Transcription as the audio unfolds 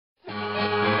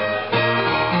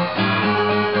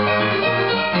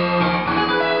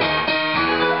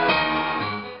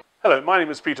my name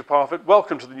is Peter Parfitt.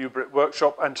 Welcome to the new Brit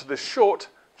workshop and to this short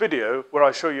video where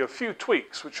I show you a few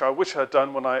tweaks which I wish I had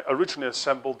done when I originally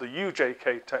assembled the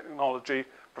UJK technology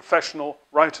professional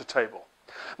writer table.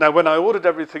 Now, when I ordered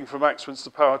everything from Axminster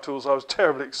Power Tools, I was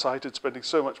terribly excited, spending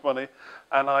so much money,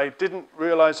 and I didn't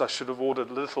realize I should have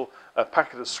ordered a little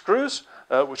packet of screws,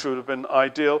 which would have been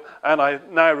ideal, and I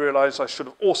now realize I should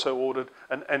have also ordered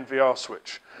an NVR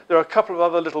switch. There are a couple of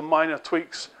other little minor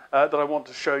tweaks that I want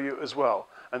to show you as well,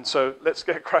 and so let's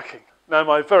get cracking. Now,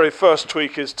 my very first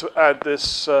tweak is to add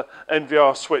this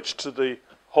NVR switch to the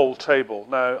whole table.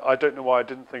 Now, I don't know why I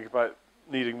didn't think about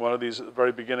needing one of these at the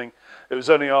very beginning. It was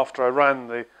only after I ran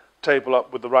the table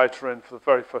up with the router in for the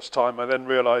very first time I then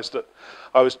realized that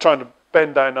I was trying to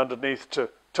bend down underneath to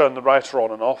turn the router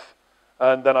on and off,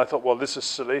 and then I thought, well, this is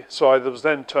silly, so I was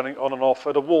then turning on and off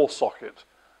at a wall socket,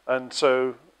 and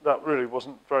so that really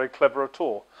wasn't very clever at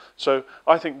all. So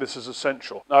I think this is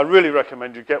essential. Now, I really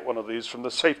recommend you get one of these from the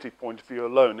safety point of view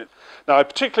alone. Now, I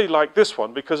particularly like this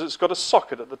one because it's got a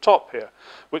socket at the top here,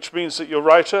 which means that your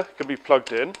router can be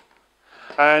plugged in,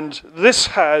 and this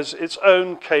has its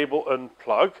own cable and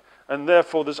plug, and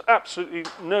therefore there's absolutely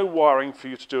no wiring for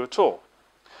you to do at all.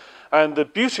 And the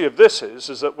beauty of this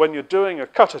is that when you're doing a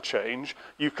cutter change,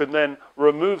 you can then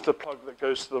remove the plug that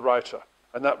goes to the router.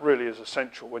 And that really is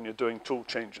essential when you're doing tool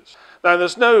changes. Now,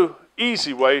 there's no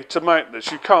easy way to mount this.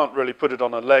 You can't really put it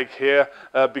on a leg here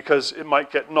because it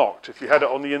might get knocked. If you had it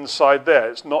on the inside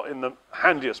there, it's not in the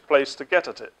handiest place to get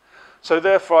at it. So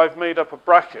therefore, I've made up a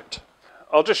bracket.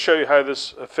 I'll just show you how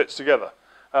this fits together.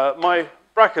 My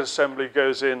bracket assembly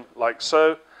goes in like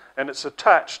so, and it's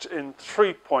attached in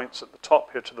 3 points at the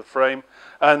top here to the frame,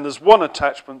 and there's one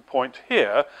attachment point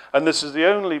here, and this is the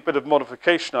only bit of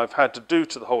modification I've had to do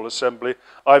to the whole assembly.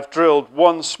 I've drilled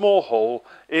one small hole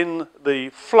in the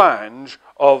flange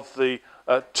of the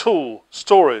tool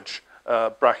storage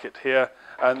bracket here,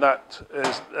 and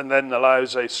then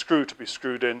allows a screw to be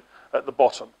screwed in at the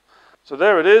bottom. So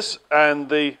there it is, and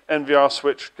the NVR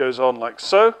switch goes on like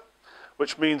so,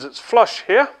 which means it's flush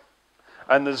here,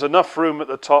 and there's enough room at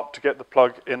the top to get the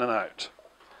plug in and out.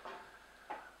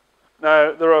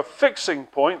 Now, there are fixing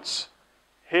points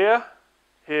here,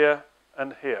 here,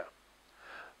 and here.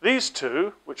 These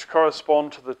two, which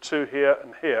correspond to the two here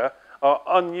and here, are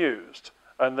unused,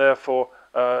 and therefore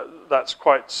that's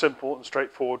quite simple and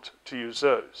straightforward to use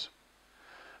those.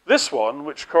 This one,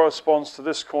 which corresponds to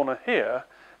this corner here,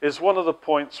 is one of the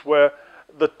points where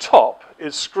the top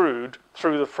is screwed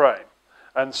through the frame.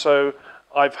 And so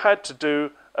I've had to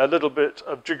do a little bit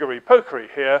of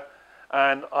jiggery-pokery here,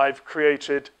 and I've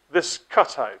created this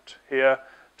cutout here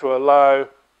to allow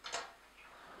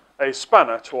a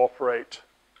spanner to operate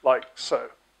like so.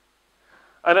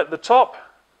 And at the top,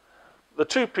 the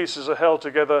two pieces are held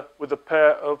together with a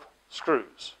pair of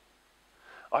screws.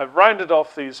 I've rounded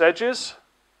off these edges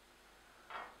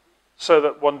so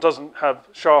that one doesn't have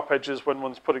sharp edges when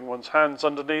one's putting one's hands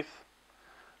underneath,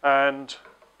 and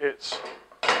it's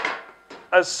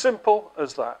as simple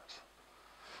as that.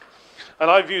 And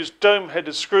I've used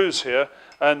dome-headed screws here,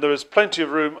 and there is plenty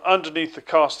of room underneath the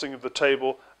casting of the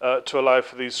table to allow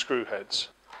for these screw heads.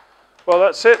 Well,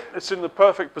 that's it. It's in the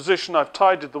perfect position. I've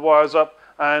tidied the wires up,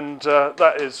 and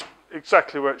that is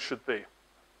exactly where it should be.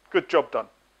 Good job done.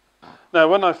 Now,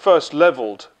 when I first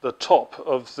leveled the top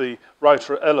of the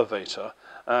router elevator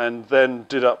and then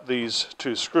did up these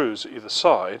two screws either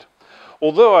side,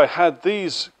 although I had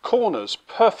these corners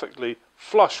perfectly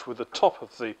flush with the top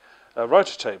of the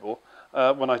router table,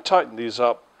 when I tightened these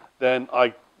up, then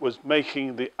I was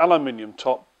making the aluminium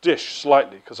top dish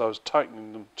slightly because I was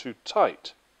tightening them too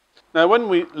tight. Now, when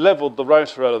we leveled the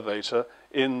router elevator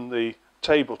in the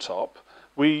tabletop,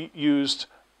 we used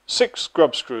 6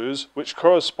 grub screws, which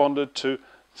corresponded to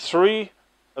 3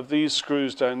 of these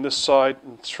screws down this side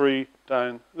and 3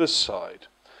 down this side.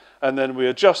 And then we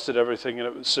adjusted everything and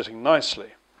it was sitting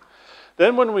nicely.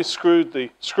 Then when we screwed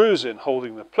the screws in,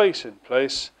 holding the plate in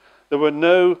place, there were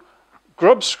no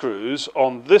grub screws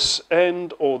on this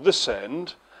end or this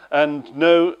end, and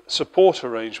no support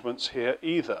arrangements here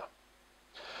either.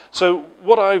 So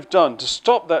what I've done to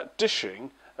stop that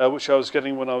dishing, which I was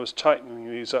getting when I was tightening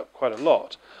these up quite a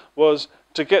lot, was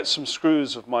to get some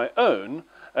screws of my own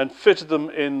and fitted them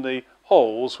in the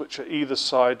holes which are either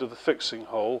side of the fixing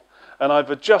hole, and I've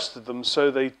adjusted them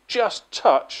so they just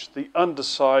touch the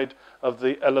underside of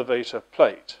the elevator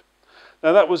plate.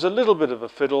 Now, that was a little bit of a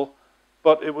fiddle,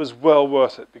 but it was well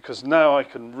worth it because now I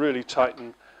can really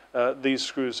tighten these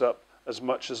screws up as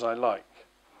much as I like.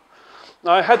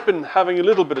 Now, I had been having a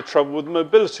little bit of trouble with the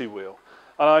mobility wheel,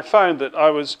 and I found that I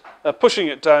was pushing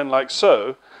it down like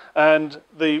so, and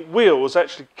the wheel was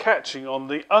actually catching on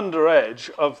the under edge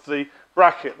of the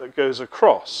bracket that goes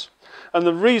across. And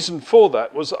the reason for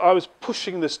that was I was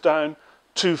pushing this down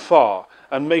too far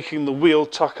and making the wheel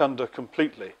tuck under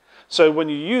completely. So when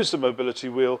you use the mobility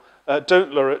wheel,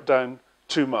 don't lower it down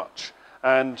too much,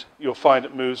 and you'll find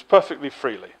it moves perfectly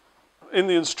freely. In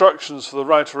the instructions for the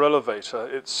Reiter elevator,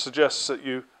 it suggests that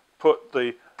you put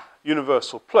the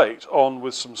universal plate on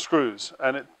with some screws,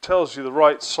 and it tells you the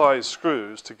right size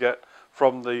screws to get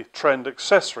from the Trend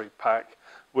accessory pack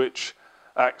which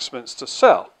Axminster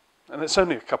sell, and it's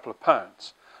only a couple of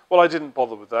pounds. Well, I didn't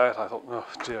bother with that. I thought, oh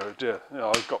dear, you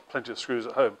know, I've got plenty of screws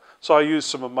at home. So I used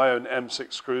some of my own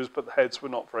M6 screws, but the heads were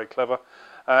not very clever.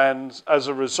 And as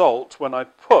a result, when I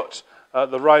put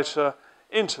the Reiter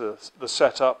into the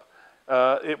setup,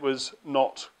 it was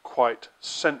not quite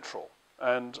central.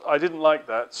 And I didn't like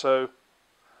that, so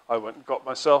I went and got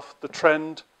myself the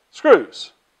Trend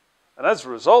screws. And as a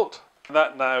result,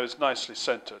 that now is nicely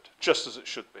centered, just as it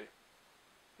should be.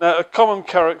 Now, a common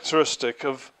characteristic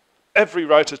of every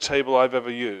Reiter table I've ever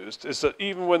used is that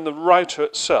even when the Reiter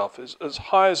itself is as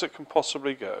high as it can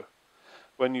possibly go,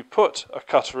 when you put a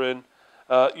cutter in,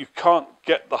 you can't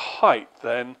get the height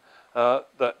then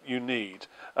that you need.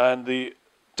 And the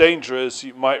danger is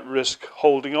you might risk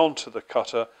holding on to the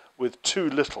cutter with too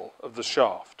little of the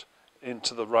shaft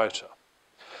into the Reiter.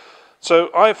 So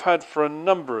I've had for a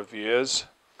number of years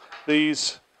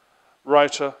these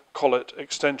Reiter collet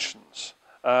extensions,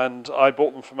 and I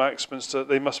bought them from Axminster.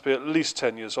 They must be at least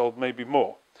 10 years old, maybe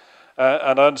more.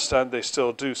 And I understand they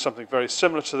still do something very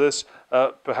similar to this,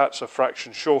 perhaps a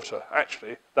fraction shorter.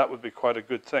 Actually, that would be quite a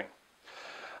good thing.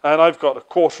 And I've got a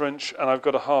 1/4 inch and I've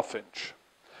got a 1/2 inch.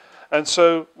 And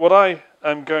so what I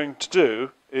am going to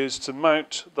do is to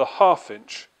mount the 1/2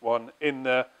 inch one in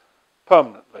there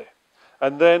permanently.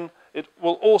 And then it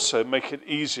will also make it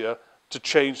easier to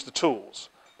change the tools,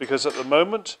 because at the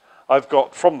moment I've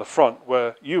got from the front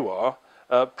where you are,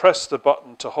 press the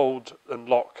button to hold and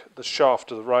lock the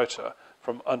shaft of the Reiter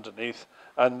from underneath,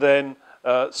 and then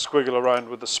squiggle around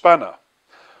with the spanner.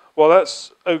 Well,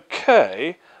 that's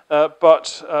okay,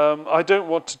 but I don't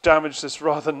want to damage this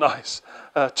rather nice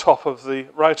top of the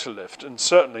Reiter lift, and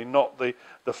certainly not the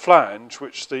flange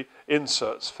which the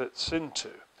inserts fits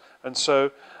into. And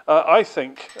so I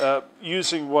think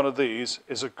using one of these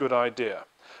is a good idea.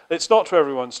 It's not to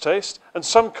everyone's taste, and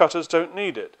some cutters don't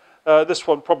need it. This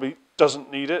one probably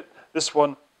doesn't need it. This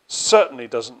one certainly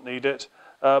doesn't need it,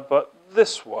 but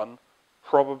this one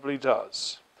probably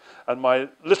does. And my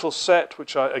little set,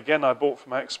 which I bought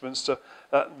from Axminster,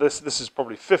 this is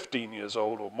probably 15 years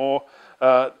old or more.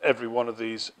 Every one of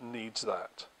these needs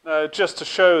that. Now, just to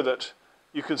show that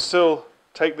you can still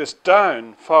take this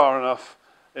down far enough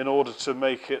in order to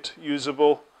make it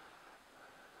usable,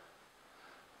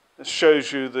 it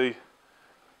shows you the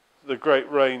great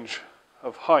range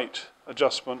of height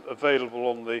adjustment available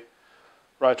on the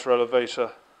Reiter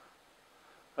elevator.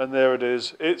 And there it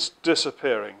is. It's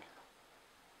disappearing.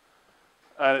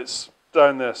 And it's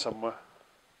down there somewhere.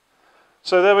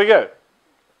 So there we go.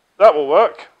 That will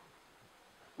work.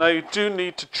 Now you do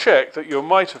need to check that your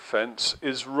mitre fence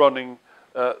is running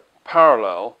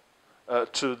parallel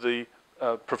to the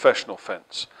professional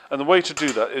fence. And the way to do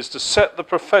that is to set the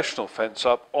professional fence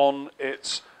up on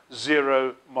its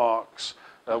 0 marks,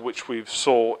 which we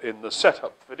saw in the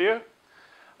setup video,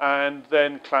 and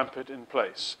then clamp it in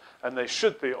place. And they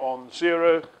should be on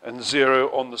 0 and 0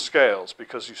 on the scales,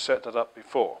 because you set that up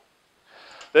before.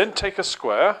 Then take a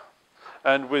square,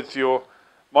 and with your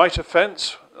mitre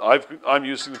fence, I'm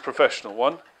using the professional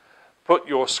one, put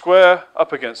your square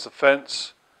up against the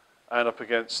fence and up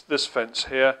against this fence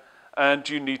here, and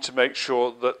you need to make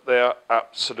sure that they are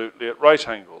absolutely at right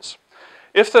angles.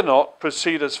 If they're not,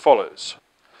 proceed as follows.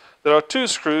 There are 2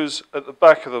 screws at the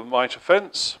back of the mitre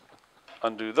fence.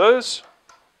 Undo those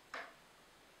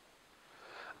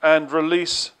and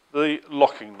release the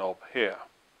locking knob here.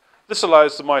 This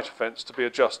allows the mitre fence to be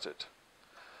adjusted.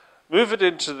 Move it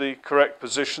into the correct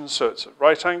position so it's at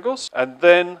right angles, and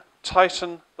then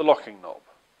tighten the locking knob.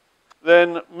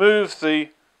 Then move the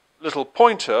little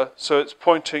pointer so it's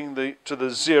pointing to the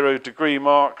 0 degree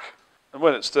mark, and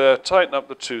when it's there, tighten up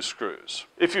the 2 screws.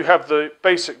 If you have the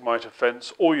basic mitre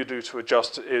fence, all you do to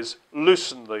adjust it is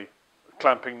loosen the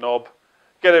clamping knob,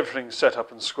 get everything set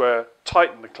up and square,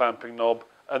 tighten the clamping knob,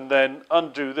 and then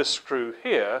undo this screw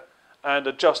here and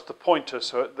adjust the pointer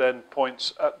so it then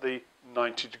points at the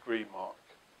 90 degree mark.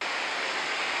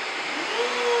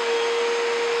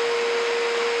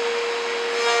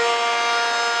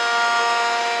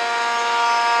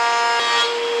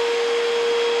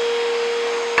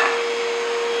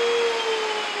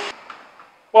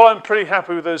 Well, I'm pretty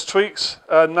happy with those tweaks.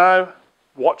 Now,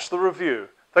 watch the review.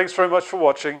 Thanks very much for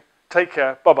watching. Take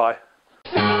care. Bye-bye.